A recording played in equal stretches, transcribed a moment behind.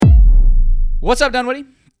What's up, Dunwoody?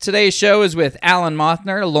 Today's show is with Alan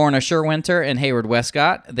Mothner, Lorna Sherwinter, and Hayward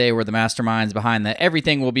Westcott. They were the masterminds behind the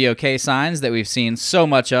Everything Will Be Okay signs that we've seen so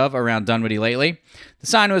much of around Dunwoody lately. The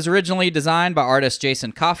sign was originally designed by artist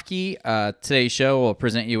Jason Kofke. Today's show will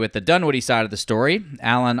present you with the Dunwoody side of the story.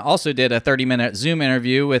 Alan also did a 30-minute Zoom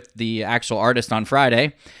interview with the actual artist on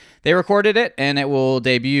Friday. They recorded it, and it will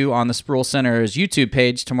debut on the Sproul Center's YouTube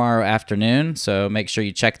page tomorrow afternoon, so make sure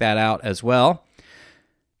you check that out as well.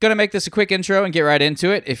 Going to make this a quick intro and get right into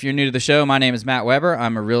it. If you're new to the show, my name is Matt Weber.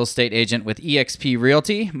 I'm a real estate agent with eXp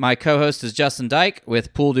Realty. My co-host is Justin Dyke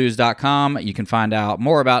with PoolDues.com. You can find out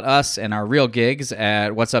more about us and our real gigs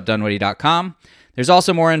at whatsupdunwoody.com. There's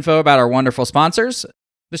also more info about our wonderful sponsors.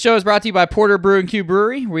 The show is brought to you by Porter Brew and Q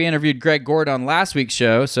Brewery. We interviewed Greg Gord on last week's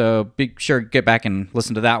show, so be sure to get back and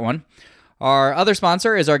listen to that one. Our other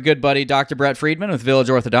sponsor is our good buddy, Dr. Brett Friedman with Village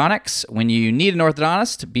Orthodontics. When you need an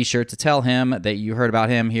orthodontist, be sure to tell him that you heard about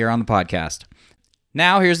him here on the podcast.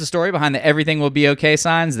 Now, here's the story behind the Everything Will Be Okay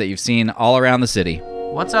signs that you've seen all around the city.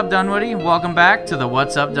 What's up, Dunwoody? Welcome back to the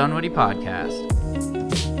What's Up Dunwoody podcast.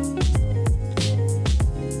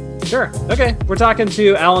 Sure. Okay. We're talking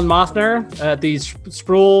to Alan Mothner at the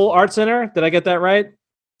Sproul Art Center. Did I get that right?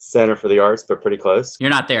 Center for the Arts, but pretty close. You're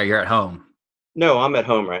not there. You're at home. No, I'm at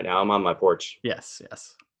home right now. I'm on my porch. Yes.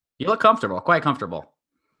 You look comfortable, quite comfortable.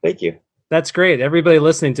 Thank you. That's great. Everybody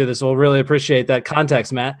listening to this will really appreciate that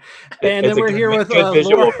context, Matt. And then we're here with good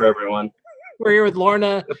visual for everyone. We're here with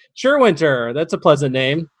Lorna Sherwinter. That's a pleasant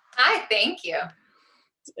name. Hi, thank you.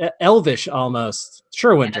 Elvish almost.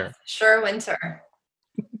 Sherwinter. Yes, Sherwinter.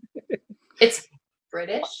 It's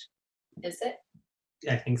British, is it?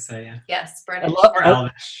 I think so, yeah. Yes, British. Or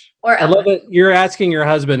Elvish. I love it. You're asking your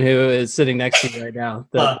husband, who is sitting next to you right now.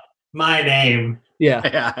 My name.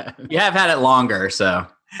 Yeah. You have had it longer, so.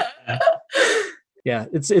 Yeah,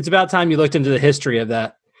 it's about time you looked into the history of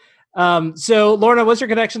that. So, Lorna, what's your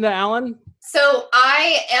connection to Alan? So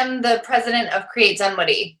I am the president of Create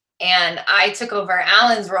Dunwoody, and I took over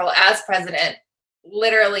Alan's role as president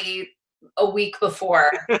literally a week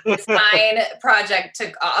before the sign project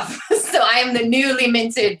took off. So I am the newly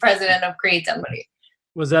minted president of Create Dunwoody.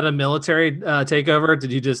 Was that a military takeover?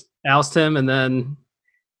 Did you just oust him and then?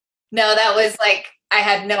 No, that was like, I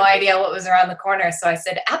had no idea what was around the corner. So I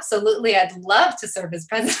said, absolutely, I'd love to serve as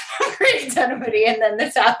president of Create Dunwoody. And then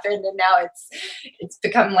this happened, and now it's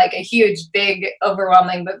become like a huge, big,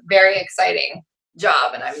 overwhelming, but very exciting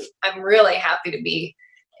job. And I'm really happy to be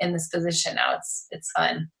in this position now. It's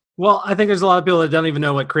fun. Well, I think there's a lot of people that don't even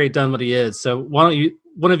know what Create Dunwoody is. So why don't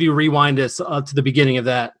one of you rewind us to the beginning of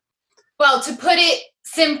that? Well, to put it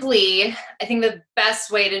simply, I think the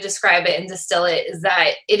best way to describe it and distill it is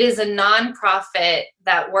that it is a nonprofit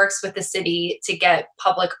that works with the city to get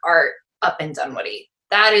public art up in Dunwoody.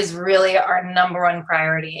 That is really our number one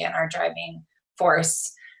priority and our driving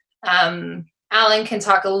force. Alan can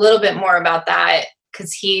talk a little bit more about that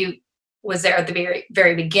because he was there at the very,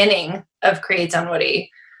 very beginning of Create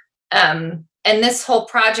Dunwoody. And this whole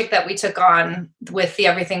project that we took on with the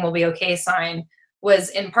Everything Will Be Okay sign was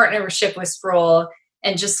in partnership with Sproul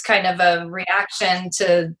and just kind of a reaction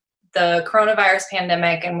to the coronavirus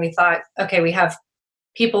pandemic. And we thought, okay, we have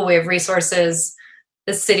people, we have resources.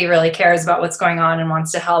 The city really cares about what's going on and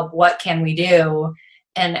wants to help. What can we do?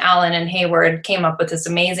 And Alan and Hayward came up with this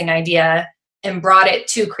amazing idea and brought it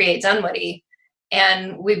to Create Dunwoody.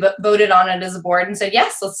 And we voted on it as a board and said,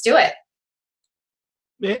 yes, let's do it.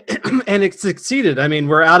 And it succeeded. I mean,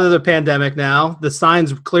 we're out of the pandemic now. The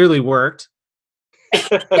signs clearly worked.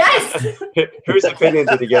 Yes. Whose opinion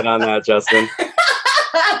did you get on that, Justin?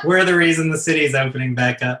 We're the reason the city's opening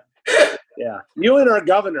back up. Yeah. You and our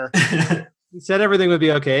governor. He said everything would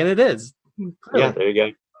be okay, and it is. Yeah, there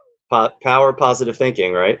you go. Power positive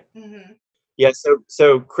thinking, right? Mm-hmm. Yeah,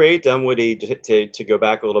 so Create Dunwoody, to go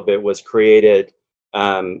back a little bit, was created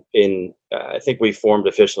in, I think we formed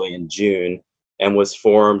officially in June, and was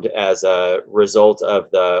formed as a result of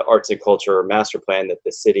the Arts and Culture Master Plan that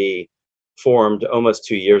the city formed almost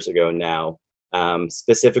 2 years ago now.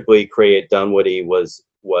 Specifically, Create Dunwoody was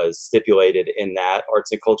stipulated in that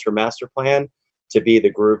Arts and Culture Master Plan to be the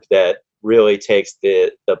group that really takes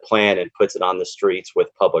the plan and puts it on the streets with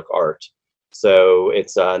public art. So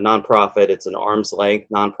it's a nonprofit, it's an arm's length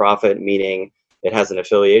nonprofit, meaning it has an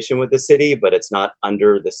affiliation with the city, but it's not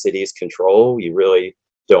under the city's control. You really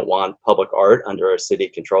don't want public art under a city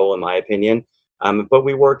control, in my opinion. But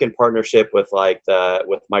we work in partnership with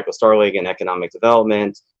with Michael Starling in Economic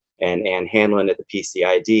Development and Ann Hanlon at the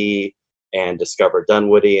PCID and Discover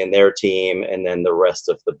Dunwoody and their team, and then the rest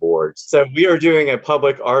of the board. So we are doing a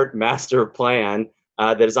public art master plan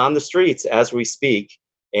that is on the streets as we speak.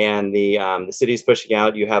 and the city's pushing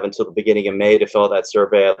out. You have until the beginning of May to fill out that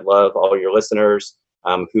survey. I'd love all your listeners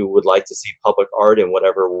who would like to see public art in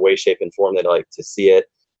whatever way, shape, and form they'd like to see it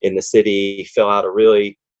in the city. Fill out a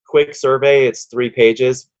really quick survey. It's 3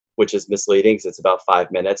 pages, which is misleading because it's about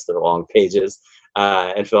 5 minutes. They're long pages.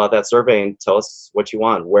 And fill out that survey and tell us what you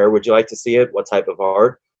want. Where would you like to see it? What type of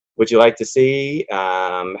art would you like to see?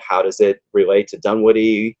 How does it relate to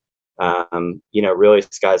Dunwoody? Really,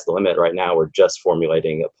 sky's the limit right now. We're just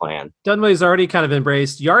formulating a plan. Dunwoody's already kind of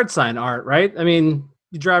embraced yard sign art, right? I mean,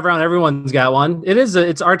 you drive around, everyone's got one.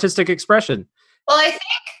 It's artistic expression. Well,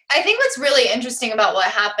 I think what's really interesting about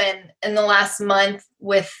what happened in the last month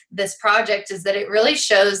with this project is that it really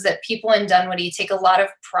shows that people in Dunwoody take a lot of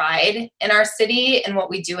pride in our city and what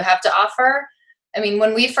we do have to offer. I mean,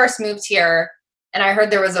 when we first moved here and I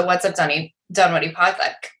heard there was a What's Up Dunwoody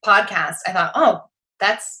podcast, I thought, oh,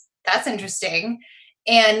 that's interesting.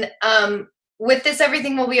 And with this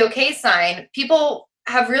Everything Will Be Okay sign, people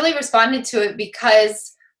have really responded to it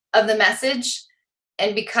because of the message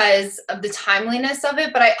and because of the timeliness of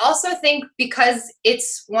it. But I also think because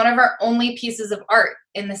it's one of our only pieces of art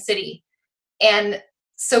in the city. And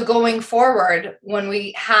so going forward, when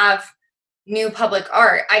we have new public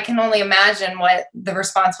art, I can only imagine what the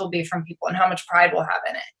response will be from people and how much pride we'll have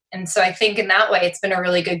in it. And so I think in that way, it's been a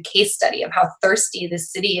really good case study of how thirsty the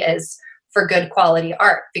city is for good quality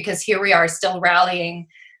art, because here we are still rallying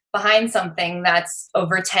behind something that's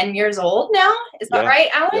over 10 years old now. Is that right,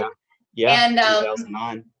 Alan? Yeah. And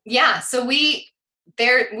 2009. So we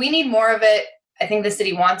need more of it. I think the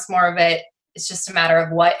city wants more of it. It's just a matter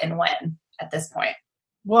of what and when at this point.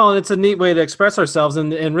 Well, it's a neat way to express ourselves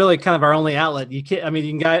and really kind of our only outlet. You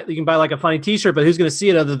can buy like a funny t-shirt, but who's going to see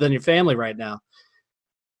it other than your family right now?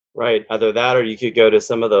 Right. Either that, or you could go to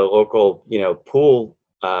some of the local, pool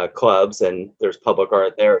clubs, and there's public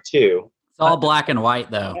art there too. It's all black and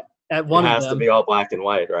white, though. At one it of has them. to be all black and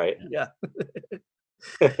white, right? Yeah.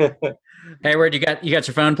 Hayward, you got your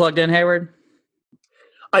phone plugged in, Hayward?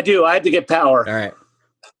 I do. I had to get power. All right.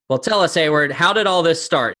 Well, tell us, Hayward, how did all this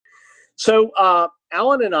start? So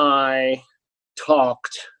Alan and I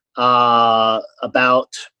talked about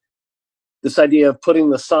this idea of putting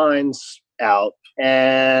the signs out,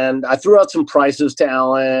 and I threw out some prices to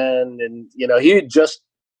Alan, and you just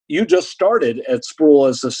started at Sproul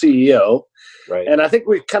as the CEO, right? And I think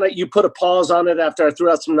you put a pause on it after I threw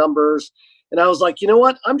out some numbers, and I was like, you know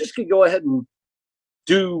what, I'm just gonna go ahead and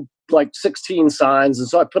do like 16 signs, and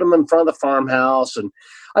so I put them in front of the farmhouse, and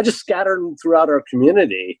I just scattered them throughout our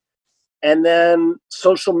community. And then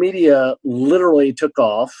social media literally took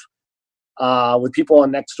off with people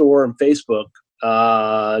on Nextdoor and Facebook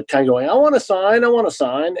kind of going, I want a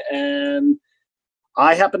sign. And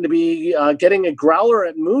I happen to be getting a growler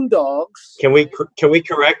at Moondogs. Can we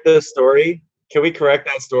correct the story? Can we correct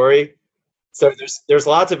that story? So there's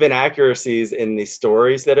lots of inaccuracies in the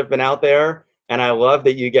stories that have been out there. And I love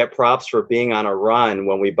that you get props for being on a run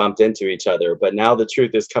when we bumped into each other. But now the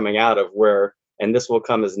truth is coming out of where, and this will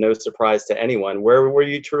come as no surprise to anyone, where were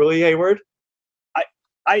you truly, Hayward?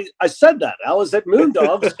 I said that. I was at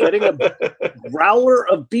Moondogs getting a growler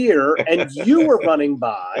of beer, and you were running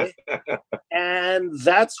by, and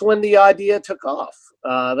that's when the idea took off.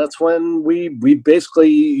 That's when we basically,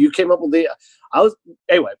 you came up with it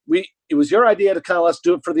was your idea to kind of, let's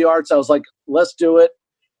do it for the arts. I was like, let's do it.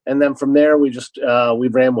 And then from there, we just we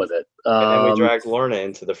ran with it. And then we dragged Lorna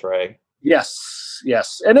into the fray.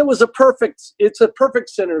 Yes. And it's a perfect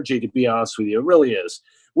synergy, to be honest with you. It really is.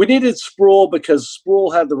 We needed Sproul because Sproul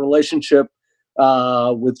had the relationship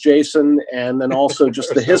with Jason, and then also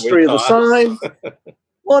just the history of the sign.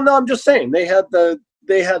 Well, no, I'm just saying they had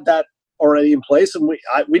that already in place, and we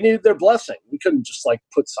needed their blessing. We couldn't just like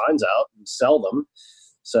put signs out and sell them.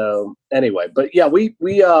 So anyway, but yeah, we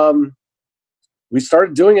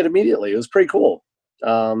started doing it immediately. It was pretty cool.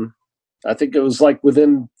 I think it was like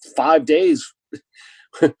within 5 days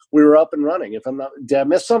we were up and running. Did I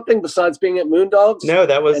miss something besides being at Moondogs? No,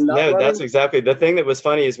 that's exactly the thing that was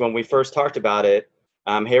funny is when we first talked about it,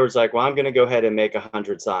 Hayward's like, well, I'm going to go ahead and make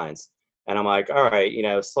 100 signs. And I'm like, all right,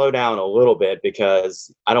 slow down a little bit,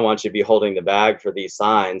 because I don't want you to be holding the bag for these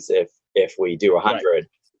signs if we do 100. Right.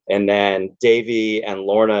 And then Davey and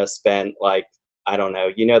Lorna spent like, I don't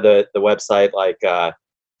know, the website like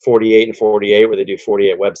 48 and 48, where they do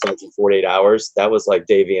 48 websites in 48 hours. That was like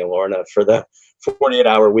Davey and Lorna for the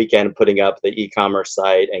 48-hour weekend, putting up the e-commerce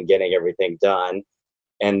site and getting everything done.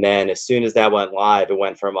 And then as soon as that went live, it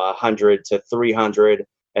went from 100 to 300.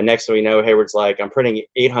 And next thing we know, Hayward's like, I'm printing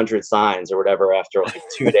 800 signs or whatever after like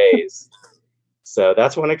 2 days. So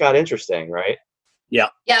that's when it got interesting, right? Yeah,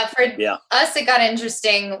 for us, it got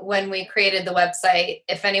interesting when we created the website.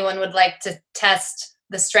 If anyone would like to test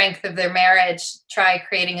the strength of their marriage, try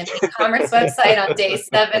creating an e-commerce website on day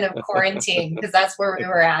 7 of quarantine, because that's where we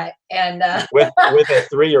were at. And with a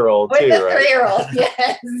 3-year-old with too, a right? 3-year-old,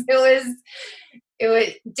 yes, it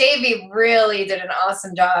was. Davey really did an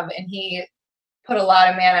awesome job, and he put a lot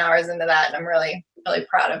of man hours into that, and I'm really, really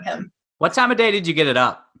proud of him. What time of day did you get it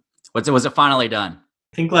up? Was it finally done?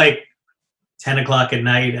 I think like 10 o'clock at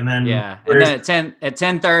night, and then and then at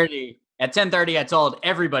 10:30 I told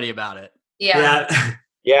everybody about it.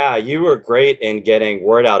 Yeah, you were great in getting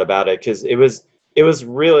word out about it, because it was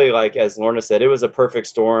really, like, as Lorna said, it was a perfect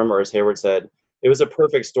storm, or as Hayward said, it was a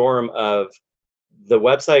perfect storm of the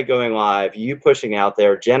website going live, you pushing out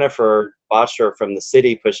there, Jennifer Botcher from the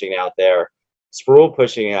city pushing out there, Sproul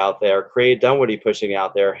pushing out there, Create Dunwoody pushing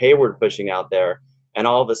out there, Hayward pushing out there, and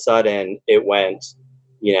all of a sudden it went,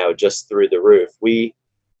 just through the roof. We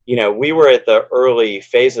were at the early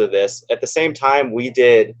phase of this. At the same time,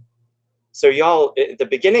 so y'all, at the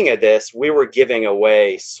beginning of this, we were giving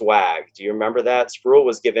away swag. Do you remember that? Sproul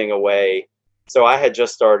was giving away. So I had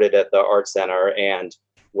just started at the Art Center and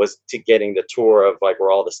was getting the tour of, like,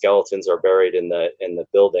 where all the skeletons are buried in the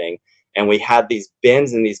building. And we had these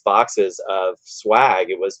bins and these boxes of swag.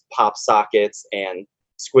 It was pop sockets and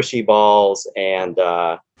squishy balls and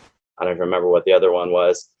I don't remember what the other one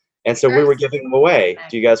was. And so we were giving them away.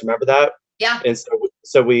 Do you guys remember that? Yeah. And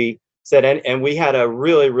so we said, and we had a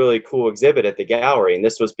really, really cool exhibit at the gallery. And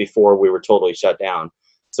this was before we were totally shut down.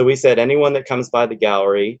 So we said, anyone that comes by the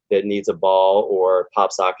gallery that needs a ball or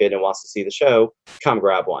pop socket and wants to see the show, come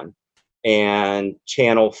grab one. And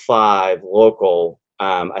Channel 5 local,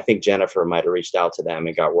 I think Jennifer might have reached out to them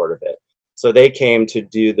and got word of it. So they came to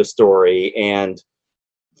do the story, and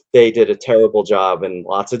they did a terrible job in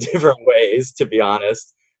lots of different ways, to be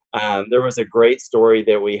honest. There was a great story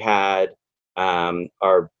that we had.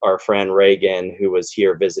 Our friend Reagan, who was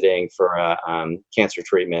here visiting for cancer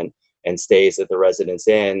treatment and stays at the Residence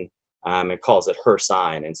Inn, and calls it her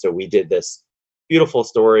sign. And so we did this beautiful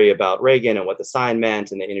story about Reagan and what the sign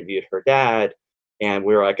meant, and they interviewed her dad. And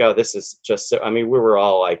we were like, oh, this is just so, we were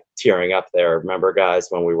all like tearing up there. Remember, guys,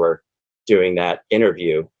 when we were doing that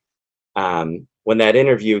interview? When that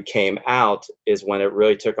interview came out is when it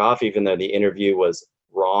really took off, even though the interview was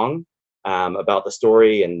wrong about the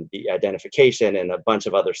story and the identification and a bunch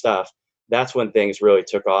of other stuff. That's when things really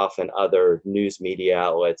took off and other news media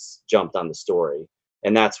outlets jumped on the story.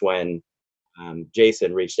 And that's when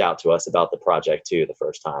Jason reached out to us about the project too, the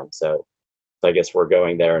first time. So I guess we're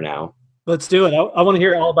going there now. Let's do it. I want to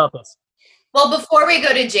hear all about this. Well, before we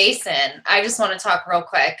go to Jason, I just want to talk real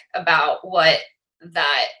quick about what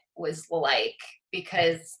that was like,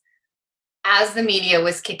 because as the media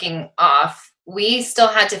was kicking off, we still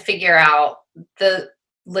had to figure out the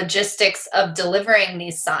logistics of delivering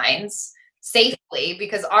these signs safely,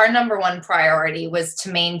 because our number one priority was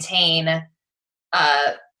to maintain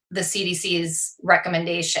the CDC's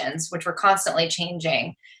recommendations, which were constantly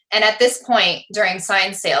changing. And at this point, during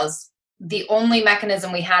sign sales, the only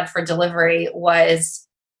mechanism we had for delivery was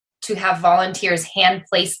to have volunteers hand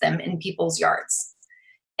place them in people's yards.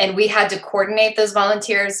 And we had to coordinate those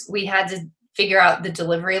volunteers. We had to figure out the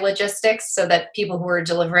delivery logistics so that people who were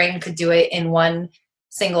delivering could do it in one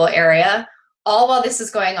single area. All while this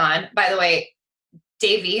is going on, by the way,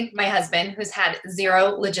 Davey, my husband, who's had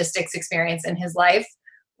zero logistics experience in his life,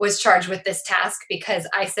 was charged with this task because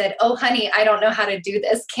I said, oh, honey, I don't know how to do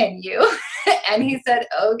this. Can you? And he said,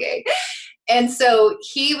 okay. And so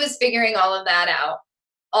he was figuring all of that out,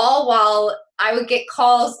 all while I would get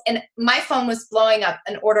calls, and my phone was blowing up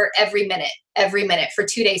an order every minute for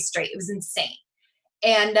 2 days straight. It was insane.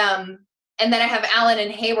 And then I have Alan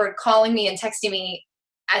and Hayward calling me and texting me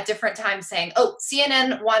at different times saying, oh,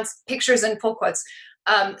 CNN wants pictures and pull quotes.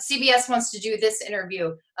 CBS wants to do this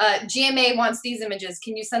interview. GMA wants these images.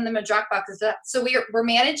 Can you send them a Dropbox? So we're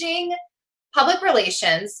managing public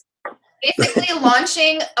relations, basically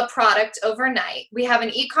launching a product overnight. We have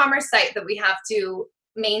an e-commerce site that we have to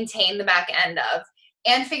maintain the back end of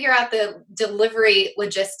and figure out the delivery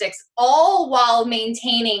logistics, all while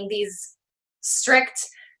maintaining these strict,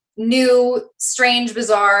 new, strange,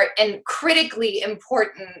 bizarre, and critically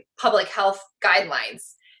important public health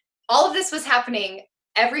guidelines. All of this was happening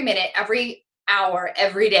every minute, every hour,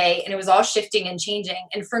 every day, and it was all shifting and changing.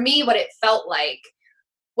 And for me, what it felt like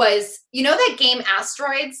was, you know that game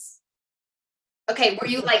Asteroids? Okay,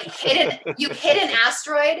 where you like hit an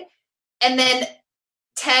asteroid and then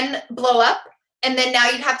 10 blow up, and then now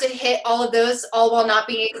you have to hit all of those all while not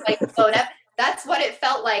being like blown up. That's what it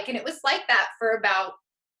felt like. And it was like that for about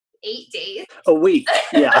 8 days. A week.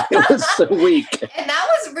 Yeah, it was a week. And that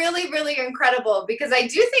was really, really incredible because I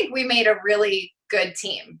do think we made a really good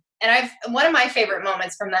team. And one of my favorite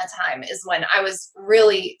moments from that time is when I was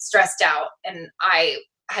really stressed out and I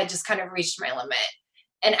had just kind of reached my limit.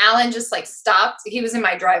 And Alan just like stopped. He was in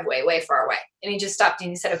my driveway way far away. And he just stopped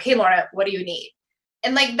and he said, okay, Lorna, what do you need?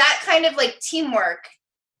 And like that kind of like teamwork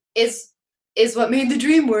is what made the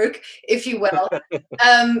dream work, if you will.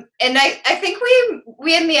 And I think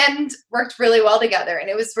we in the end worked really well together, and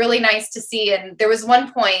it was really nice to see. And there was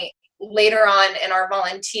one point later on in our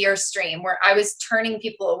volunteer stream where I was turning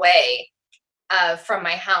people away from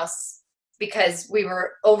my house because we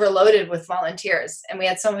were overloaded with volunteers and we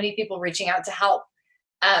had so many people reaching out to help.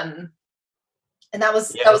 And that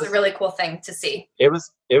was a really cool thing to see.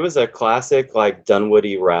 It was a classic like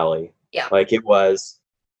Dunwoody rally. Yeah. Like it was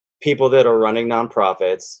people that are running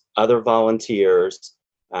nonprofits, other volunteers,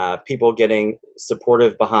 people getting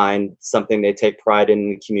supportive behind something they take pride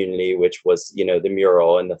in the community, which was, you know, the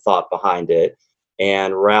mural and the thought behind it,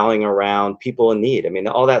 and rallying around people in need. I mean,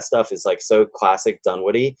 all that stuff is like so classic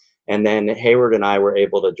Dunwoody. And then Hayward and I were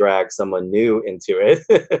able to drag someone new into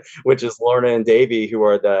it, which is Lorna and Davey, who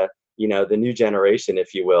are the new generation,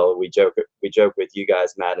 if you will. We joke with you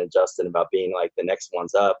guys, Matt and Justin, about being like the next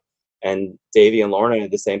ones up. And Davey and Lorna are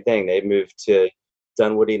the same thing. They moved to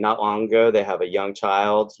Dunwoody not long ago. They have a young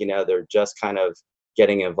child. You know, they're just kind of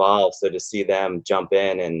getting involved. So to see them jump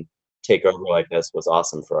in and take over like this was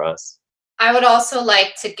awesome for us. I would also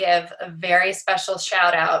like to give a very special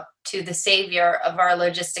shout out to the savior of our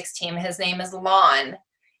logistics team. His name is Lon.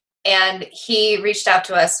 And he reached out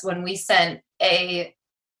to us when we sent in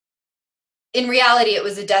reality, it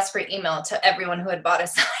was a desperate email to everyone who had bought a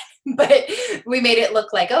sign. But we made it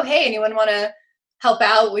look like, oh, hey, anyone want to help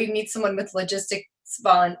out? We need someone with logistics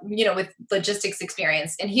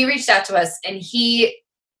experience. And he reached out to us and he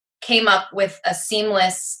came up with a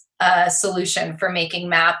seamless solution for making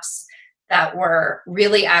maps that were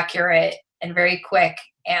really accurate and very quick.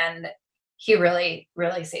 And he really,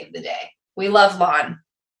 really saved the day. We love Lon.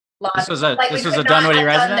 This was a Dunwoody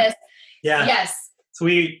resident? Yeah. Yes. So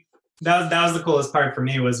that was the coolest part for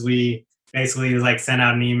me was we basically like sent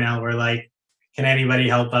out an email where like, can anybody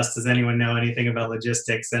help us? Does anyone know anything about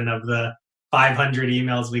logistics? And of the 500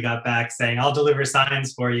 emails we got back saying, I'll deliver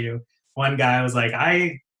signs for you, one guy was like,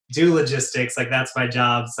 I do logistics, like that's my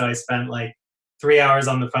job. So I spent like 3 hours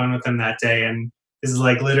on the phone with him that day. And this is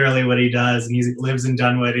like literally what he does. And he lives in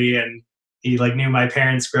Dunwoody and he like knew my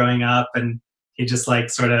parents growing up and he just like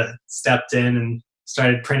sort of stepped in and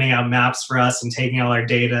started printing out maps for us and taking all our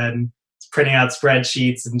data and printing out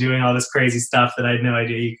spreadsheets and doing all this crazy stuff that I had no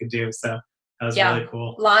idea he could do. So that was really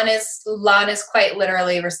cool. Lon is quite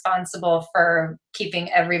literally responsible for keeping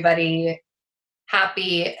everybody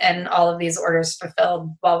happy and all of these orders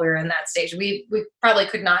fulfilled while we were in that stage. We probably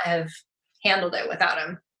could not have handled it without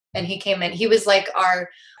him. And he came in. He was like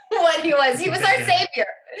he was our savior.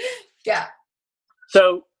 Yeah.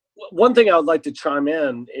 So one thing I would like to chime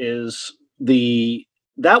in is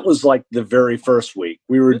that was like the very first week.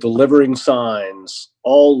 We were delivering signs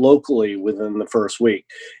all locally within the first week.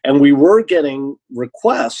 And we were getting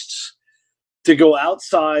requests to go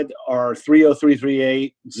outside our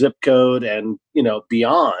 30338 zip code and,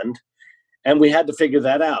 beyond. And we had to figure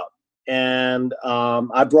that out. And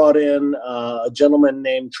I brought in a gentleman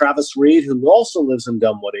named Travis Reed, who also lives in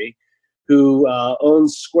Dunwoody, who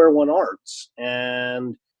owns Square One Arts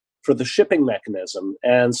and for the shipping mechanism.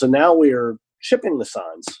 And so now we are shipping the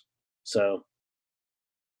signs. So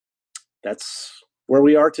that's where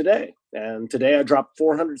we are today. And today I dropped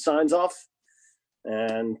 400 signs off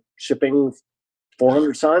and shipping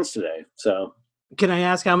 400 signs today. So can I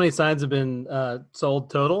ask how many signs have been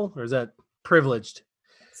sold total, or is that privileged?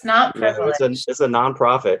 It's not privileged. No, it's a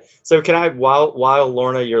nonprofit. So can I, while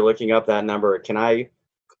Lorna, you're looking up that number, can I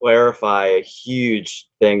clarify a huge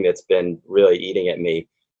thing that's been really eating at me?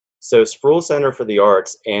 So Sproul Center for the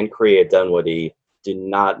Arts and Create Dunwoody do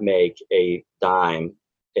not make a dime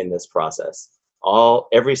in this process.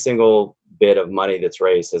 Every single bit of money that's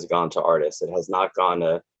raised has gone to artists. It has not gone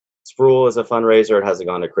to Sproul as a fundraiser. It hasn't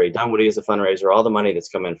gone to Create Dunwoody as a fundraiser. All the money that's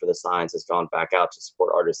come in for the signs has gone back out to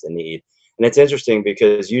support artists in need. And it's interesting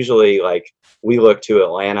because usually like we look to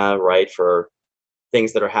Atlanta, right, for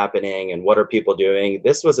things that are happening and what are people doing.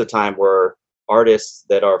 This was a time where artists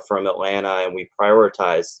that are from Atlanta, and we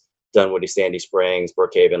prioritize Dunwoody, Sandy Springs,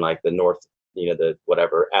 Brookhaven, like the north, the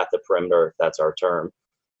whatever at the perimeter, if that's our term,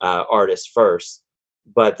 artists first.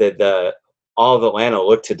 But all of Atlanta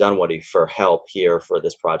looked to Dunwoody for help here for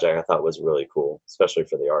this project. I thought was really cool, especially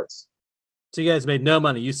for the arts. So you guys made no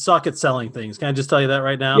money. You suck at selling things. Can I just tell you that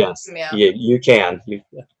right now? Yes, Yeah. you can.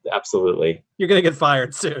 Absolutely. You're gonna get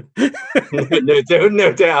fired soon.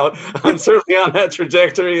 No doubt. I'm certainly on that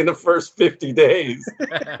trajectory in the first 50 days.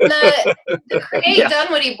 The Create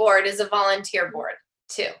Dunwoody board is a volunteer board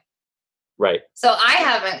too. Right. So I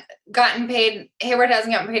haven't gotten paid. Hayward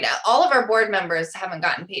hasn't gotten paid. All of our board members haven't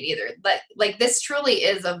gotten paid either. But like this truly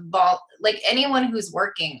is like anyone who's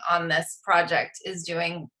working on this project is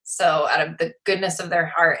doing so out of the goodness of their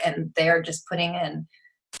heart, and they are just putting in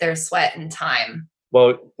their sweat and time.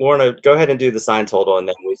 Well, Lorna, go ahead and do the sign total, and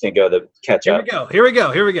then we can go to catch Here up. we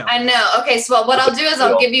go. I know. Okay, so what I'll do is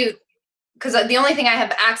I'll give you, because the only thing I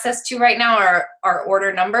have access to right now are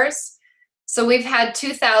order numbers. So we've had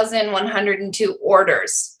 2,102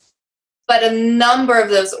 orders, but a number of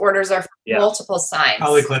those orders are for multiple signs.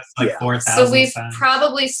 Probably close to like 4,000. So we've signs.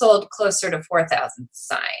 probably sold closer to 4,000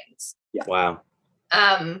 signs. Yeah. Wow.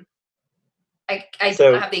 I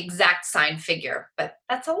So- don't have the exact sign figure, but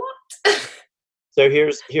that's a lot. So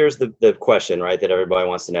here's the question, right, that everybody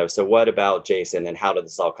wants to know. So what about Jason, and how did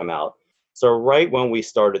this all come out? So right when we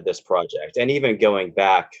started this project, and even going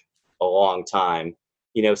back a long time,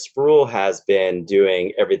 Sproul has been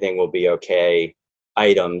doing Everything Will Be Okay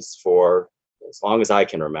items for as long as I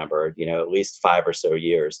can remember, at least 5 or so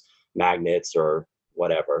years, magnets or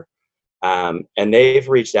whatever. And they've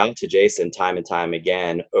reached out to Jason time and time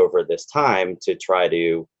again over this time to try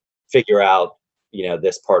to figure out,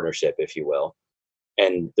 this partnership, if you will.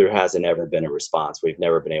 And there hasn't ever been a response. We've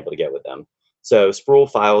never been able to get with them. So Sproul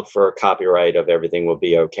filed for copyright of Everything Will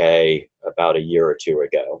Be Okay about a year or two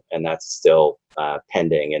ago, and that's still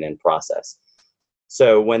pending and in process.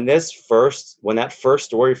 So when that first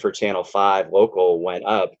story for Channel 5 local went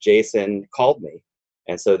up, Jason called me.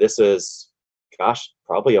 And so this was,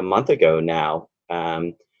 probably a month ago now.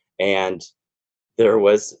 And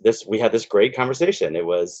we had this great conversation. It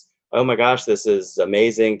was, oh my gosh, this is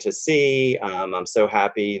amazing to see. I'm so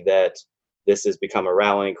happy that this has become a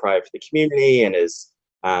rallying cry for the community, and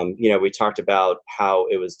we talked about how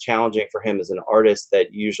it was challenging for him as an artist,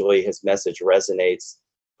 that usually his message resonates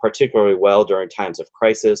particularly well during times of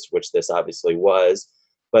crisis, which this obviously was,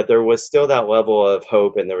 but there was still that level of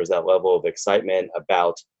hope, and there was that level of excitement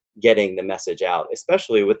about getting the message out,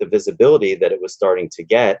 especially with the visibility that it was starting to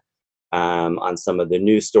get on some of the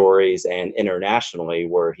news stories and internationally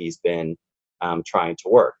where he's been trying to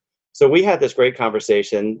work. So we had this great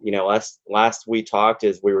conversation. Last we talked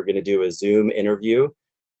is we were going to do a Zoom interview,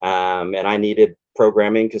 and I needed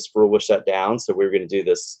programming because Sproul was shut down. So we were going to do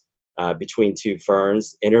this Between Two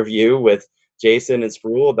Ferns interview with Jason and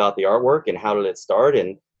Sproul about the artwork and how did it start,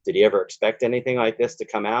 and did he ever expect anything like this to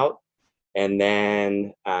come out? And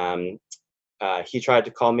then he tried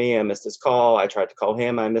to call me. I missed his call. I tried to call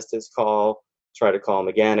him. I missed his call. Tried to call him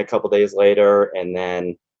again a couple days later, and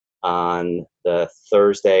then on the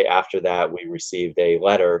Thursday after that, we received a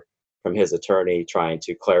letter from his attorney trying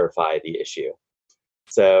to clarify the issue.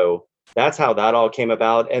 So that's how that all came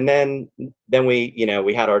about. And then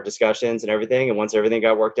we had our discussions and everything. And once everything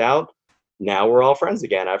got worked out, now we're all friends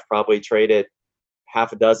again. I've probably traded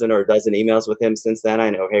half a dozen or a dozen emails with him since then.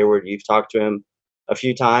 I know, Hayward, you've talked to him a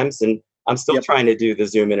few times, and I'm still trying to do the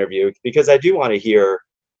Zoom interview because I do want to hear,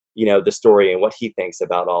 the story and what he thinks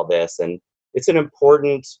about all this. And it's an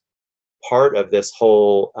important part of this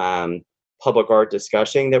whole public art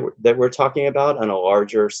discussion that we're talking about on a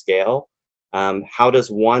larger scale. How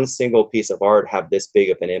does one single piece of art have this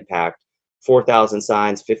big of an impact? 4,000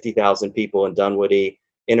 signs, 50,000 people in Dunwoody,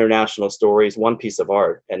 international stories, one piece of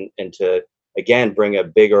art. And to, again, bring a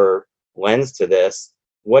bigger lens to this,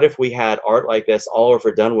 what if we had art like this all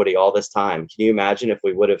over Dunwoody all this time? Can you imagine if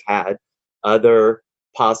we would have had other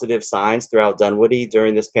positive signs throughout Dunwoody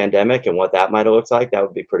during this pandemic and what that might have looked like? That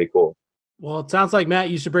would be pretty cool. Well, it sounds like, Matt,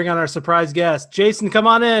 you should bring on our surprise guest. Jason, come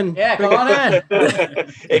on in. Yeah, come on in.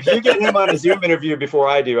 If you get him on a Zoom interview before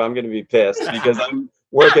I do, I'm going to be pissed because I'm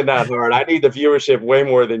working that hard. I need the viewership way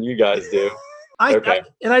more than you guys do. Okay.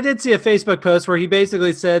 I did see a Facebook post where he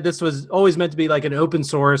basically said this was always meant to be like an open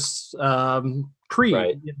source creed.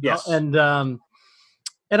 Right. Yes.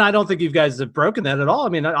 And I don't think you guys have broken that at all. I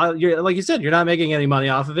mean, you're, like you said, you're not making any money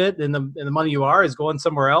off of it, and the money you are is going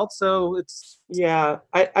somewhere else. So it's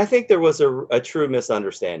I think there was a true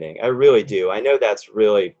misunderstanding. I really do. I know that's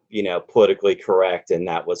really politically correct, and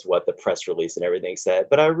that was what the press release and everything said.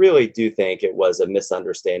 But I really do think it was a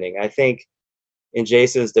misunderstanding. I think, in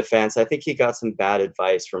Jason's defense, I think he got some bad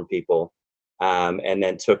advice from people, and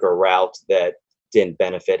then took a route that didn't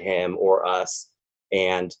benefit him or us,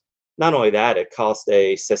 and not only that, it caused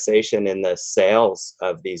a cessation in the sales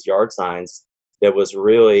of these yard signs that was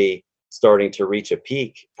really starting to reach a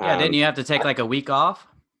peak. Yeah, didn't you have to take like a week off?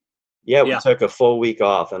 Yeah, we Yeah. took a full week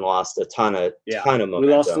off and lost a ton of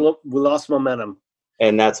momentum. We lost momentum.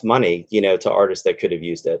 And that's money, to artists that could have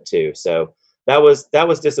used it too. So that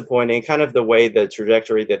was disappointing. Kind of the way the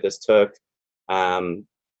trajectory that this took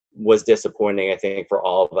was disappointing, I think, for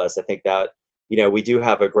all of us. I think that, we do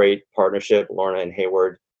have a great partnership, Lorna and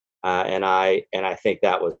Hayward, and I think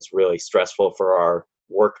that was really stressful for our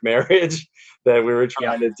work marriage that we were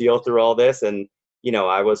trying to deal through all this. And,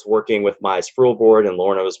 I was working with my Sproul board, and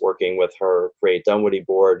Lorna was working with her Create Dunwoody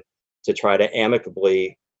board to try to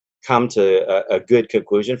amicably come to a good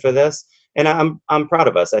conclusion for this. And I'm proud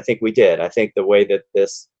of us. I think we did. I think the way that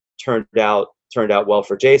this turned out well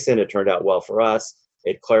for Jason. It turned out well for us.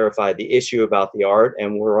 It clarified the issue about the art,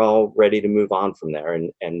 and we're all ready to move on from there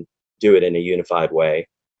and do it in a unified way.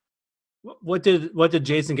 What did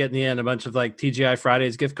Jason get in the end? A bunch of like TGI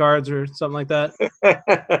Fridays gift cards or something like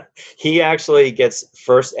that? He actually gets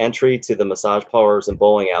first entry to the massage parlors and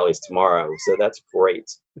bowling alleys tomorrow. So that's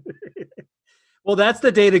great. Well, that's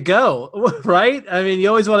the day to go, right? I mean, you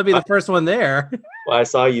always want to be the first one there. Well, I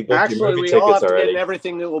saw you booked your Actually, movie we tickets all have to already. get an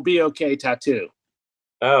Everything That Will Be Okay tattoo.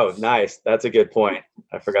 Oh, nice. That's a good point.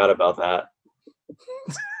 I forgot about that.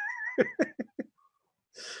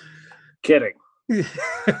 Kidding.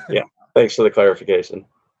 Yeah. Thanks for the clarification.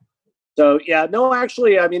 So yeah, no,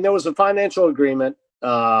 actually, I mean, there was a financial agreement.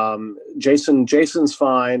 Jason's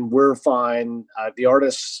fine. We're fine. The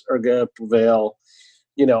artists are going to prevail.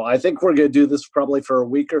 I think we're going to do this probably for a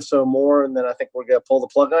week or so more, and then I think we're going to pull the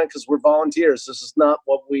plug on it because we're volunteers. This is not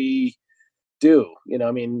what we do.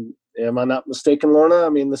 I mean, am I not mistaken, Lorna? I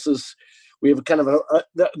mean, we have kind of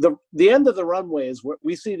the end of the runway is what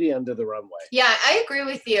we see the end of the runway. Yeah, I agree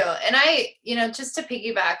with you. And I, just to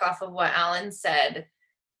piggyback off of what Alan said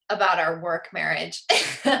about our work marriage,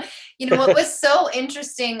 what was so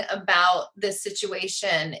interesting about this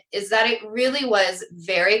situation is that it really was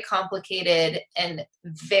very complicated and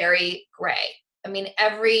very gray. I mean,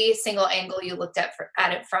 every single angle you looked at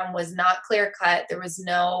it from was not clear cut. There was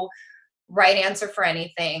no right answer for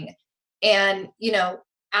anything. And,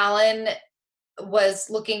 Alan was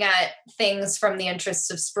looking at things from the interests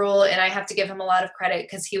of Sproul, and I have to give him a lot of credit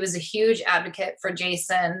because he was a huge advocate for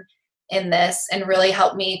Jason in this and really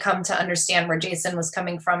helped me come to understand where Jason was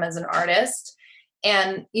coming from as an artist.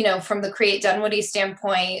 And, from the Create Dunwoody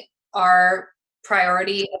standpoint, our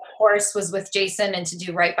priority, of course, was with Jason and to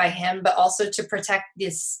do right by him, but also to protect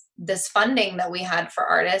this funding that we had for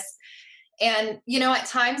artists. And, at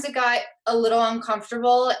times it got a little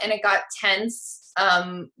uncomfortable and it got tense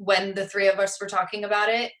when the three of us were talking about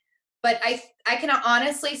it. But I can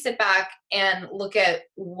honestly sit back and look at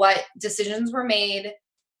what decisions were made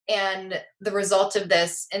and the result of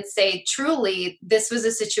this and say, truly, this was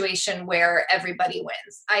a situation where everybody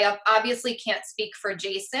wins. I obviously can't speak for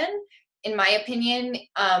Jason. In my opinion,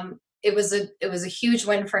 it was a huge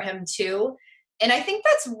win for him too. And I think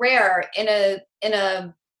that's rare in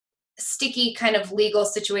a sticky kind of legal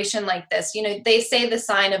situation like this. They say the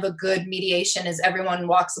sign of a good mediation is everyone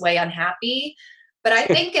walks away unhappy. But I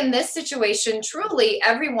think in this situation, truly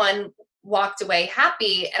everyone walked away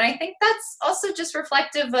happy. And I think that's also just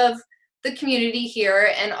reflective of the community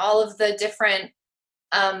here and all of the different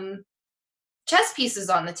chess pieces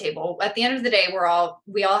on the table. At the end of the day,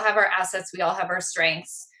 we all have our assets, we all have our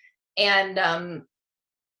strengths. And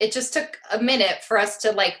it just took a minute for us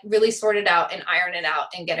to really sort it out and iron it out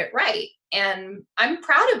and get it right. And I'm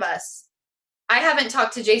proud of us. I haven't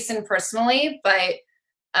talked to Jason personally, but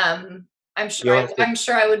I'm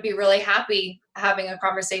sure I would be really happy having a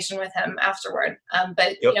conversation with him afterward.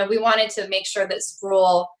 But we wanted to make sure that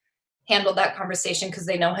Sproul handled that conversation because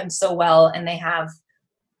they know him so well and they have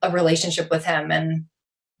a relationship with him. And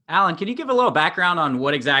Alan, can you give a little background on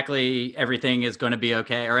what exactly everything is going to be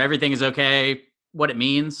okay, or everything is okay? What it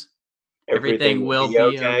means? Everything will be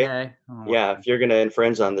okay. Oh, yeah, if you're going to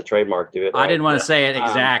infringe on the trademark, do it. I didn't want to say it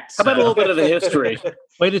exact. How about a little bit of the history?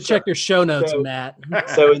 Way to check your show notes, Matt.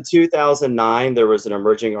 So in 2009, there was an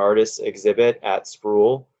emerging artists exhibit at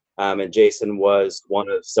Sproul, and Jason was one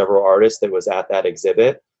of several artists that was at that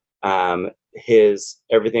exhibit. His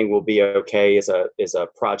Everything Will Be Okay is a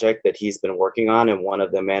project that he's been working on, and one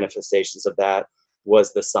of the manifestations of that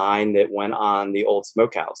was the sign that went on the old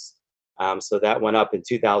smokehouse. So that went up in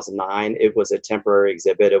 2009. It was a temporary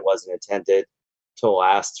exhibit. It wasn't intended to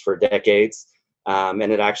last for decades. And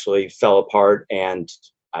it actually fell apart, and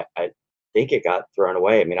I think it got thrown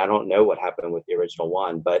away. I mean, I don't know what happened with the original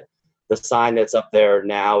one, but the sign that's up there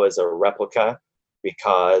now is a replica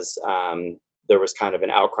because there was kind of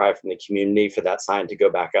an outcry from the community for that sign to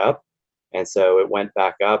go back up. And so it went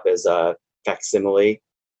back up as a facsimile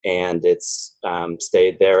and it's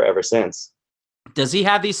stayed there ever since. Does he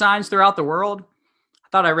have these signs throughout the world? I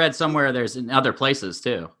thought I read somewhere there's in other places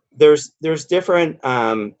too. There's different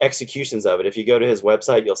executions of it. If you go to his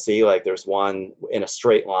website, you'll see like there's one in a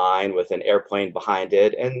straight line with an airplane behind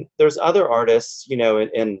it, and there's other artists, you know,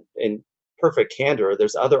 in perfect candor,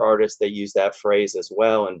 there's other artists that use that phrase as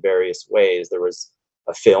well in various ways. There was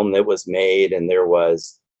a film that was made, and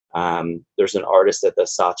there's an artist at the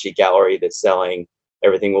Saatchi Gallery that's selling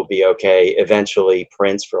Everything Will Be Okay, eventually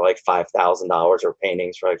prints for like $5,000 or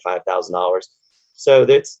paintings for like $5,000. So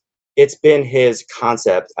it's been his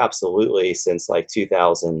concept absolutely since like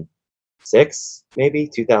 2006, maybe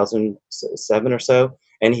 2007 or so.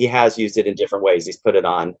 And he has used it in different ways. He's put it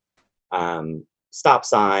on stop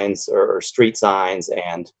signs or street signs,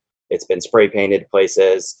 and it's been spray painted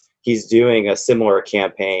places. He's doing a similar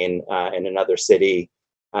campaign in another city,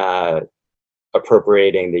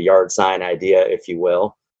 appropriating the yard sign idea, if you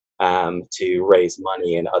will, to raise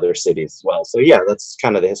money in other cities as well. So yeah, that's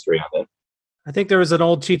kind of the history of it. I think there was an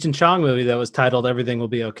old Cheech and Chong movie that was titled Everything Will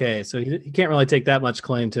Be Okay. So he can't really take that much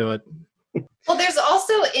claim to it. Well, there's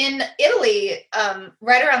also in Italy,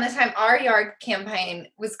 right around the time our yard campaign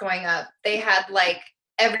was going up, they had like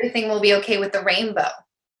Everything Will Be Okay with the rainbow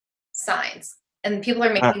signs. And people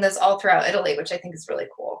are making those all throughout Italy, which I think is really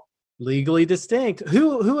cool. Legally distinct.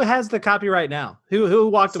 Who has the copyright now? Who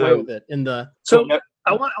walked away with it in the? So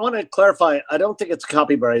I want to clarify. I don't think it's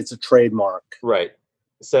copyright. It's a trademark. Right.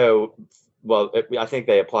 So, well, I think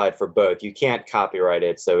they applied for both. You can't copyright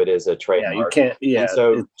it, so it is a trademark. Yeah, you can't. Yeah. And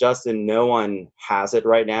so, Justin, no one has it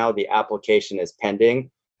right now. The application is pending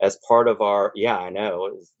as part of our. Yeah, I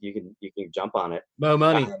know. You can jump on it. Mo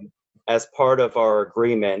money. As part of our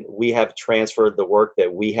agreement, we have transferred the work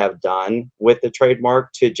that we have done with the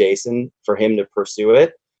trademark to Jason for him to pursue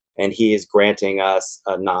it, and he is granting us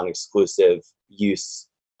a non-exclusive use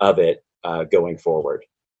of it going forward.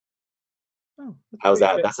 Oh, how's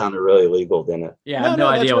that? Good. That sounded really legal, didn't it? Yeah, I have no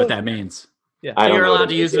idea what that means. Yeah, so you're allowed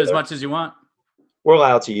to use it as much as you want? We're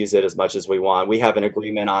allowed to use it as much as we want. We have an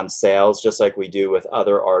agreement on sales, just like we do with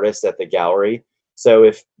other artists at the gallery. So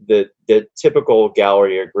if the typical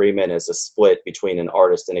gallery agreement is a split between an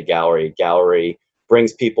artist and a gallery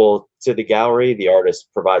brings people to the gallery, the artist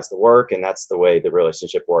provides the work, and that's the way the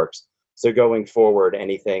relationship works. So going forward,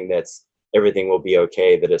 anything that's Everything Will Be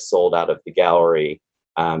Okay that is sold out of the gallery,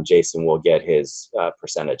 Jason will get his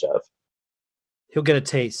percentage of. He'll get a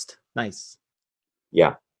taste. Nice.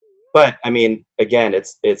 Yeah. But I mean, again,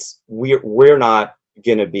 we're not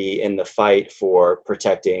going to be in the fight for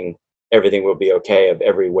protecting Everything Will Be Okay of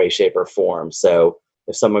every way, shape, or form. So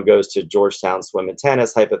if someone goes to Georgetown Swim and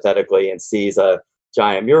Tennis, hypothetically, and sees a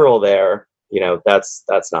giant mural there, that's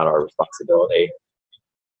not our responsibility.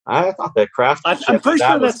 I thought that craft. I'm pretty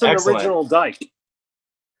sure that's an original dike.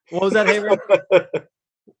 What was that, Hayward?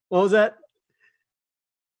 What was that?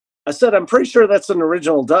 I said I'm pretty sure that's an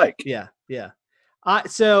original dike. Yeah. I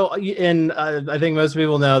think most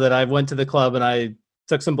people know that I went to the club and I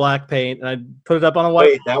took some black paint and I put it up on a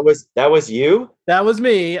white. Wait, that was you? That was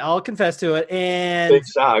me. I'll confess to it. And big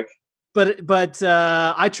shock. But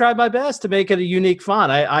I tried my best to make it a unique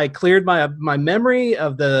font. I cleared my memory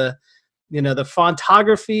of the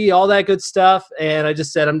fontography, all that good stuff, and I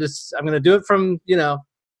just said I'm going to do it from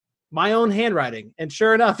my own handwriting. And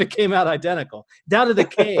sure enough, it came out identical down to the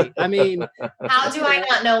K. I mean, how do I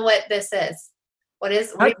not know what this is? What are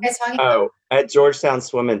you guys talking about? At Georgetown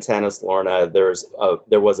Swim and Tennis, Lorna,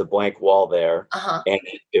 there was a blank wall there, and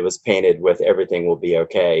it was painted with Everything Will Be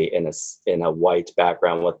Okay in a white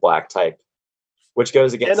background with black type, which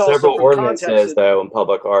goes against several ordinances, though, in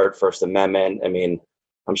public art, First Amendment. I mean,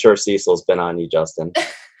 I'm sure Cecil's been on you, Justin.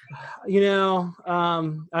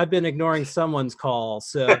 I've been ignoring someone's call,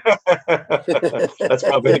 so that's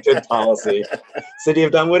probably a good policy. City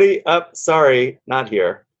of Dunwoody? Sorry, not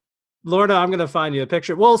here. Lorna, I'm going to find you a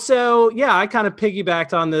picture. Well, so yeah, I kind of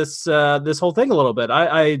piggybacked on this whole thing a little bit.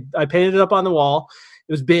 I painted it up on the wall.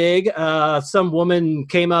 It was big. Some woman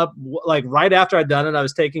came up like right after I'd done it. I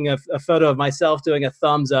was taking a photo of myself doing a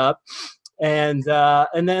thumbs up, and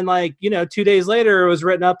then 2 days later, it was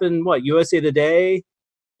written up in USA Today.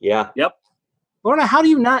 Yeah. Yep. Lorna, how do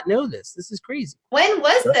you not know this? This is crazy. When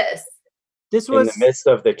was this? This was in the midst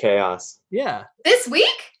of the chaos. Yeah. This week?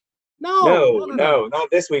 No, not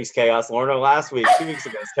this week's chaos, Lorna. Last week, 2 weeks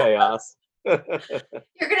ago's chaos. You're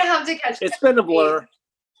gonna have to catch. It's been a blur.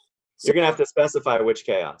 You're gonna have to specify which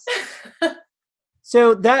chaos.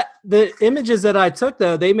 So the images that I took,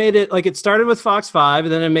 though, they made it it started with Fox 5,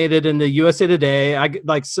 and then it made it into USA Today.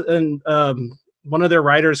 One of their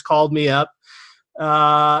writers called me up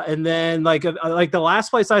And then like the last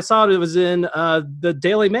place I saw it was in the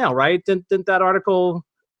Daily Mail, right? Didn't that article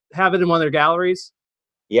have it in one of their galleries?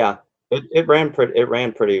 Yeah, it ran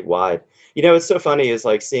pretty wide. You know, it's so funny is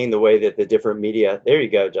like seeing the way that the different media. There you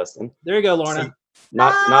go, Justin. There you go, See, Lorna.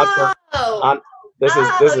 not for. Oh, This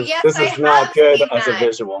is yes, this I is not have good seen as a that.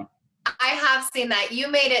 visual. I have seen that. You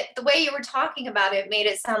made it, the way you were talking about it made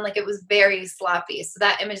it sound like it was very sloppy. So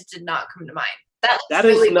that image did not come to mind. That looks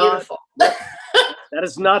really beautiful. That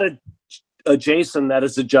is not a Jason. That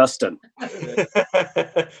is a Justin.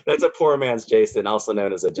 That's a poor man's Jason, also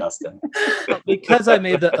known as a Justin. Because I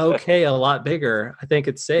made the OK a lot bigger, I think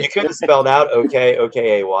it's safe. You could have spelled out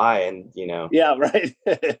OKAY, and you know. Yeah, right.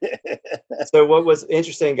 So what was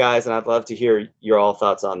interesting, guys, and I'd love to hear your all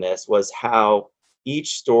thoughts on this, was how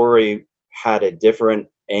each story had a different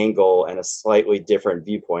angle and a slightly different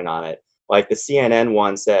viewpoint on it. Like the CNN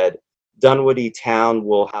one said, Dunwoody Town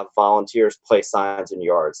will have volunteers place signs in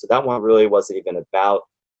yards. So that one really wasn't even about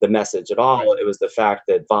the message at all. It was the fact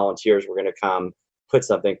that volunteers were going to come put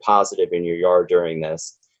something positive in your yard during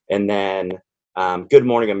this. And then Good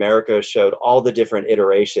Morning America showed all the different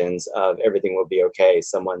iterations of everything will be okay.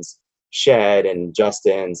 Someone's shed and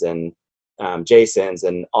Justin's and Jason's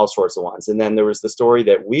and all sorts of ones. And then there was the story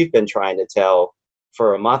that we've been trying to tell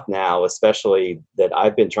for a month now, especially that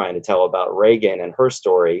I've been trying to tell about Reagan and her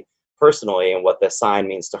story personally and what the sign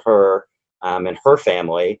means to her and her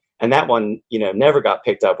family. And that one, you know, never got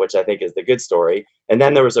picked up, which I think is the good story. And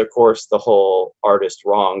then there was, of course, the whole artist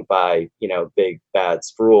wronged by, you know, Big Bad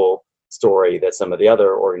Sproul story that some of the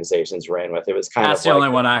other organizations ran with. It was kind That's of the like, only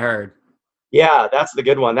one I heard. yeah, that's the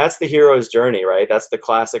good one. That's the hero's journey, right? That's the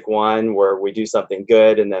classic one where we do something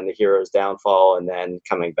good and then the hero's downfall and then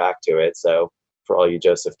coming back to it. So for all you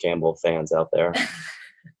Joseph Campbell fans out there,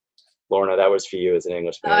 Lorna, that was for you as an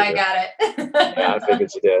English major. Oh, I got it. Yeah, I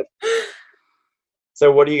figured you did.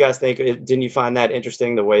 So what do you guys think? Didn't you find that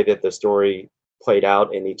interesting, the way that the story played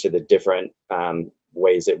out in each of the different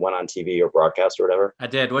ways it went on TV or broadcast or whatever? I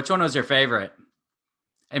did. Which one was your favorite?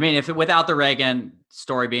 I mean, if without the Reagan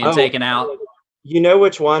story being taken out. You know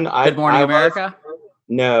which one? Good Morning America?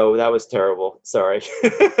 No, that was terrible. Sorry.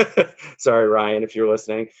 Sorry, Ryan, if you're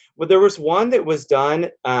listening. Well, there was one that was done.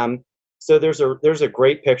 So there's a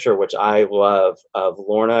great picture, which I love, of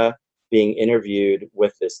Lorna being interviewed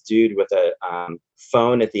with this dude with a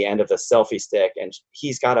phone at the end of a selfie stick, and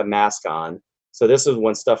he's got a mask on. So this is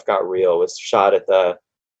when stuff got real. It was shot at the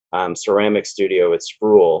ceramic studio at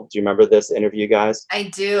Sproul. Do you remember this interview, guys? I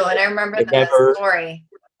do, and I remember that story.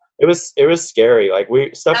 It was scary. Like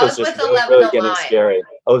stuff was just really getting scary.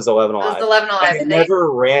 Oh, it was 11 Alive. It was 11 Alive. They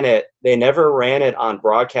never ran it. They never ran it on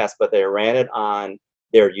broadcast, but they ran it on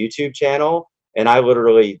their YouTube channel, and I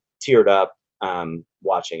literally teared up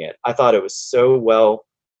watching it. I thought it was so well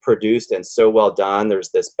produced and so well done.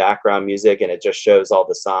 There's this background music, and it just shows all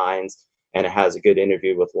the signs, and it has a good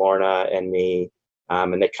interview with Lorna and me.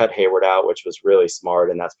 And they cut Hayward out, which was really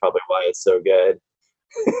smart, and that's probably why it's so good.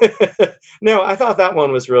 No, I thought that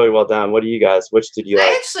one was really well done. What do you guys? Which did you like?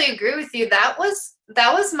 I actually agree with you. That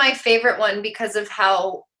was my favorite one because of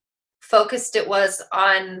how focused it was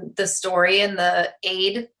on the story and the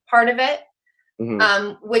aid part of it,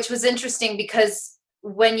 which was interesting because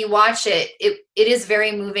when you watch it, it is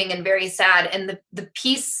very moving and very sad. And the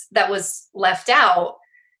piece that was left out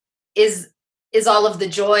is all of the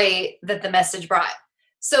joy that the message brought.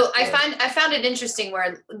 So I found it interesting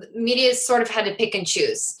where media sort of had to pick and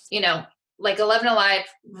choose, you know, like 11 Alive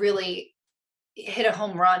really hit a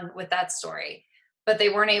home run with that story, but they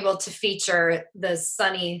weren't able to feature the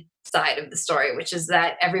sunny side of the story, which is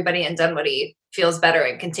that everybody in Dunwoody feels better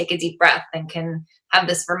and can take a deep breath and can have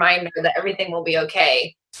this reminder that everything will be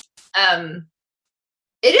okay. It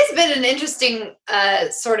has been an interesting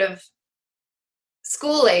sort of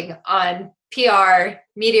schooling on PR,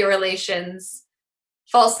 media relations,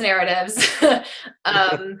 false narratives,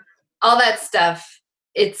 all that stuff.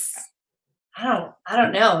 It's, I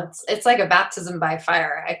don't know. It's like a baptism by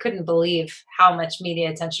fire. I couldn't believe how much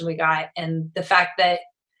media attention we got. And the fact that,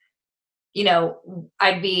 you know,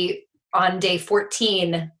 I'd be on day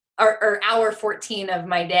 14 or hour 14 of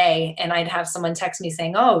my day, and I'd have someone text me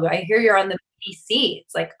saying, "Oh, I hear you're on the BBC."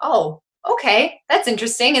 It's like, oh, okay, that's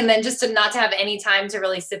interesting. And then just not to have any time to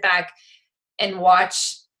really sit back and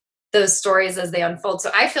watch those stories as they unfold. So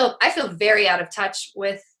I feel very out of touch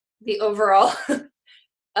with the overall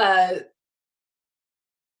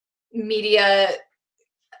media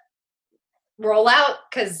rollout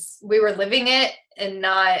because we were living it and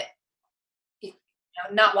not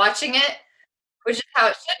watching it, which is how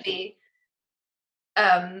it should be.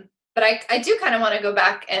 But I do kind of want to go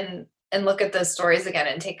back and look at those stories again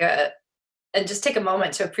and take a and just take a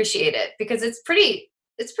moment to appreciate it, because it's pretty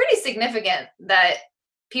significant that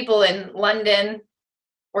people in London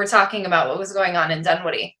were talking about what was going on in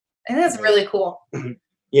Dunwoody. I think that's really cool.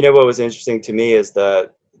 You know, what was interesting to me is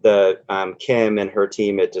the Kim and her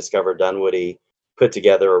team at Discover Dunwoody put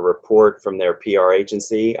together a report from their PR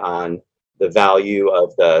agency on the value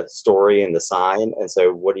of the story and the sign. And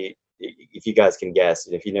so what do you, if you guys can guess,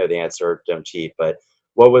 if you know the answer, don't cheat, but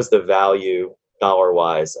what was the value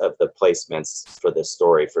dollar-wise of the placements for this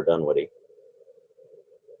story for Dunwoody?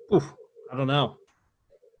 Oof, I don't know.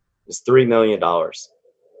 It's $3 million.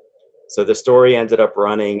 So the story ended up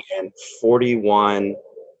running in 41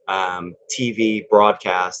 TV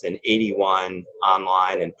broadcasts and 81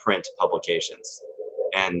 online and print publications.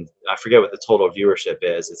 And I forget what the total viewership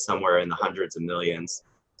is. It's somewhere in the hundreds of millions,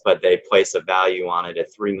 but they place a value on it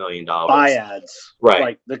at $3 million. Buy ads. Right.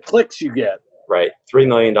 Like the clicks you get. Right. $3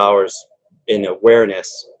 million in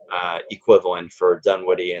awareness equivalent for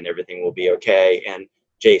Dunwoody, and everything will be okay. And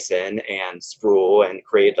Jason and Sproul and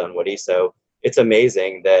Create Dunwoody. So it's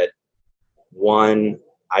amazing that one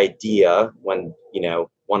idea, when, you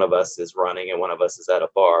know, one of us is running and one of us is at a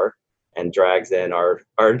bar and drags in our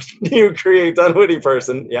new Create Dunwoody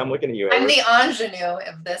person. Yeah, I'm looking at you, I'm Edward. the ingenue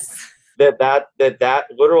of this. That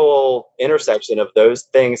literal intersection of those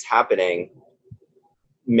things happening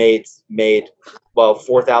made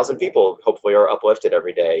 4,000 people hopefully are uplifted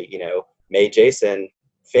every day, you know, made Jason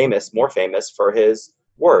more famous for his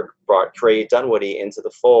work, brought Create Dunwoody into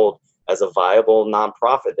the fold as a viable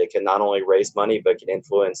nonprofit that can not only raise money but can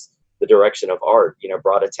influence the direction of art, you know,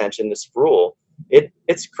 brought attention to Sproul.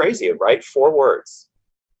 It's crazy, right? 4 words.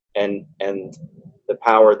 And the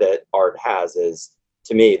power that art has is,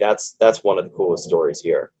 to me, that's one of the coolest stories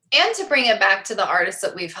here. And to bring it back to the artists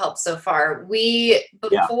that we've helped so far,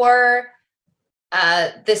 before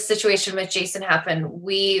this situation with Jason happened,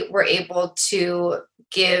 we were able to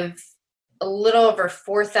give a little over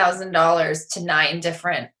 $4,000 to 9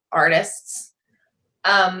 different artists.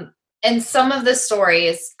 And some of the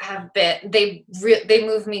stories have been, they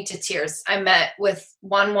moved me to tears. I met with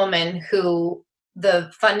one woman who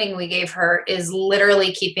the funding we gave her is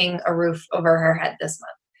literally keeping a roof over her head this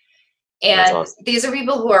month. And awesome. These are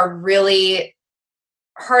people who are really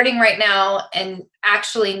hurting right now and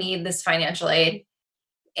actually need this financial aid.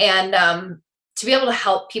 And to be able to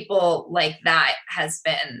help people like that has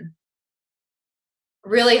been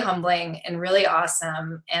really humbling and really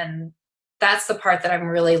awesome. And that's the part that I'm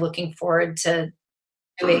really looking forward to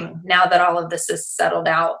doing now that all of this is settled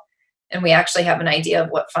out and we actually have an idea of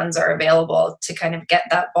what funds are available to kind of get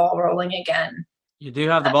that ball rolling again. You do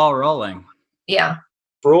have the ball rolling. Yeah.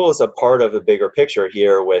 Sproul is a part of a bigger picture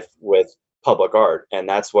here with public art, and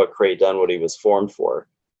that's what Create Dunwoody was formed for.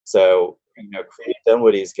 So, you know, Create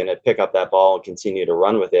Dunwoody is going to pick up that ball and continue to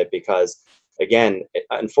run with it because, again,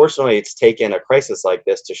 unfortunately, it's taken a crisis like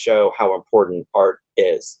this to show how important art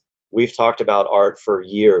is. We've talked about art for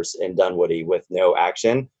years in Dunwoody with no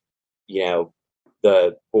action. You know,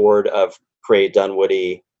 the board of Create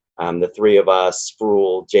Dunwoody, the 3 of us,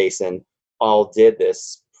 Sproul, Jason, all did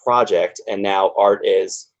this project, and now art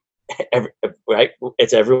is right.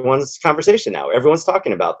 It's everyone's conversation now. Everyone's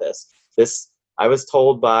talking about this. I was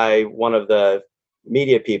told by one of the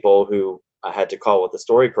media people who I had to call with the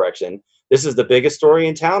story correction, this is the biggest story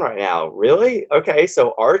in town right now. Really? Okay,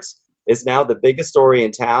 so art is now the biggest story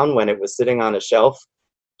in town when it was sitting on a shelf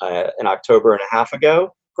in October and a half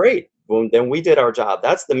ago. Great. Well, then we did our job.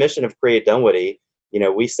 That's the mission of Create Dunwoody. You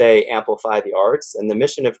know, we say amplify the arts, and the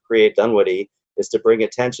mission of Create Dunwoody is to bring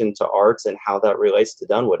attention to arts and how that relates to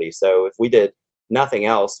Dunwoody. So if we did nothing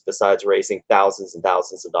else besides raising thousands and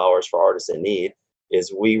thousands of dollars for artists in need,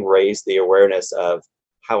 is we raise the awareness of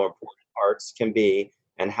how important arts can be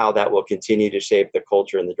and how that will continue to shape the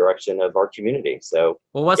culture and the direction of our community. So,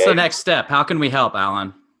 well, what's the next step? How can we help,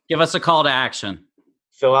 Alan? Give us a call to action.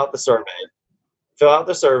 Fill out the survey.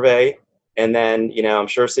 And then, you know, I'm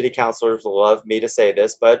sure city councilors will love me to say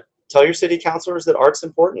this, but tell your city councilors that art's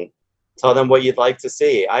important. Tell them what you'd like to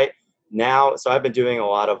see. I've been doing a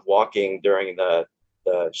lot of walking during the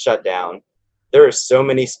shutdown. There are so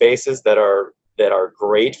many spaces that are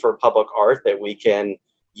great for public art that we can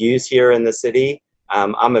use here in the city.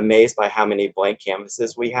 I'm amazed by how many blank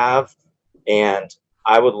canvases we have. And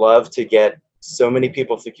I would love to get so many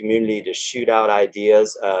people from the community to shoot out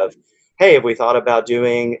ideas of, hey, have we thought about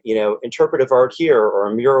doing, you know, interpretive art here or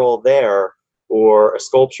a mural there or a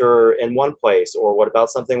sculpture in one place? Or what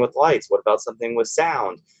about something with lights? What about something with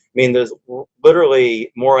sound? I mean, there's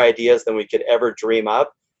literally more ideas than we could ever dream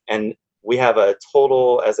up. And we have a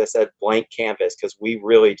total, as I said, blank canvas because we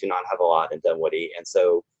really do not have a lot in Dunwoody. And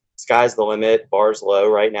so sky's the limit, bar's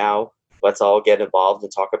low right now. let's all get involved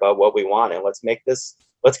and talk about what we want, and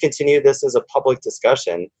let's continue this as a public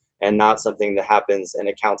discussion and not something that happens in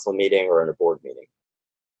a council meeting or in a board meeting.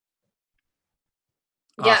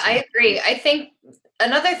 Yeah, Awesome. I agree. I think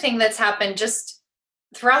another thing that's happened just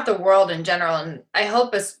throughout the world in general, and I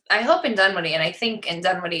hope in Dunwoody, and I think in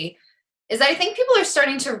Dunwoody, is I think people are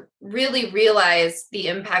starting to really realize the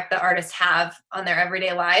impact that artists have on their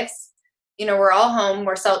everyday lives. You know, we're all home,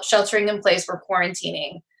 we're sheltering in place, we're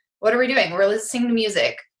quarantining. What are we doing? We're listening to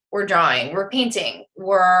music, we're drawing, we're painting,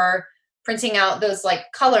 we're printing out those like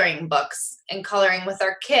coloring books and coloring with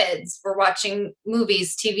our kids. We're watching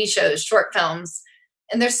movies, TV shows, short films.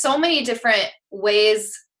 And there's so many different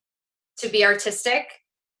ways to be artistic.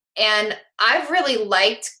 And I've really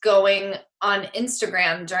liked going on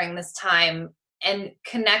Instagram during this time and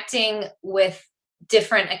connecting with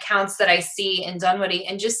different accounts that I see in Dunwoody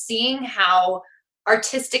and just seeing how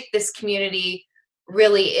artistic this community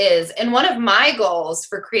really is. And one of my goals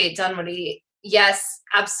for Create Dunwoody, yes,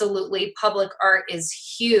 absolutely, public art is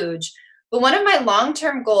huge. But one of my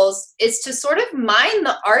long-term goals is to sort of mine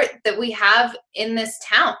the art that we have in this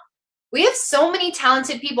town. We have so many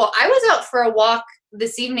talented people. I was out for a walk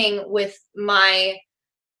this evening with my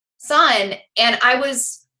son, and I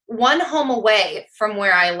was one home away from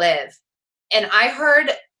where I live. And I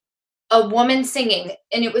heard a woman singing,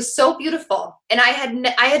 and it was so beautiful. And I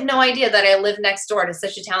had no idea that I lived next door to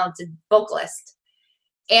such a talented vocalist.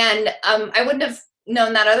 And I wouldn't have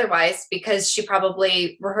known that otherwise, because she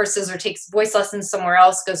probably rehearses or takes voice lessons somewhere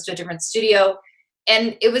else, goes to a different studio.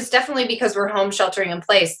 And it was definitely because we're home sheltering in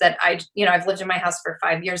place that I've lived in my house for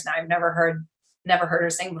 5 years now. I've never heard her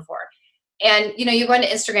sing before. And, you go into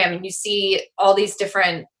Instagram and you see all these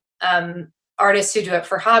different artists who do it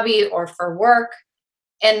for hobby or for work.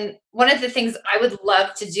 And one of the things I would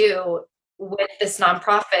love to do with this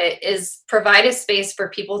nonprofit is provide a space for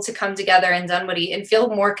people to come together in Dunwoody and feel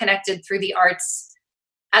more connected through the arts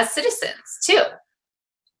as citizens too.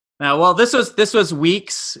 Now, well, this was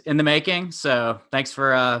weeks in the making. So thanks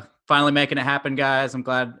for finally making it happen, guys. I'm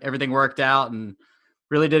glad everything worked out and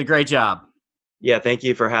really did a great job. Yeah, thank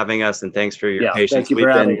you for having us, and thanks for your patience. Thank you for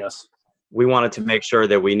having us. We wanted to make sure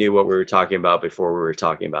that we knew what we were talking about before we were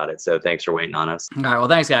talking about it. So thanks for waiting on us. All right. Well,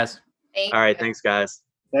 thanks, guys. All right. Thanks, guys.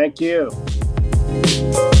 Thank you.